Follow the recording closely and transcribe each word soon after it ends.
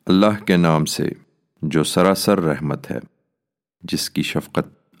اللہ کے نام سے جو سراسر رحمت ہے، جس کی شفقت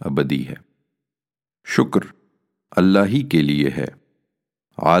ابدی ہے۔ شکر اللہ ہی کے لیے ہے،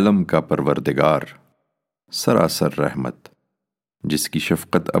 عالم کا پروردگار، سراسر رحمت، جس کی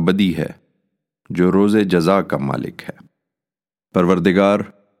شفقت ابدی ہے، جو روز جزا کا مالک ہے۔ پروردگار،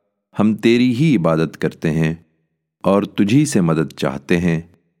 ہم تیری ہی عبادت کرتے ہیں اور تجھی سے مدد چاہتے ہیں،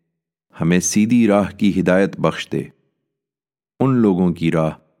 ہمیں سیدھی راہ کی ہدایت بخش دے، ان لوگوں کی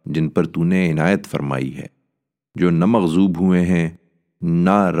راہ جن پر تو نے عنایت فرمائی ہے، جو نہ مغضوب ہوئے ہیں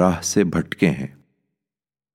نہ راہ سے بھٹکے ہیں۔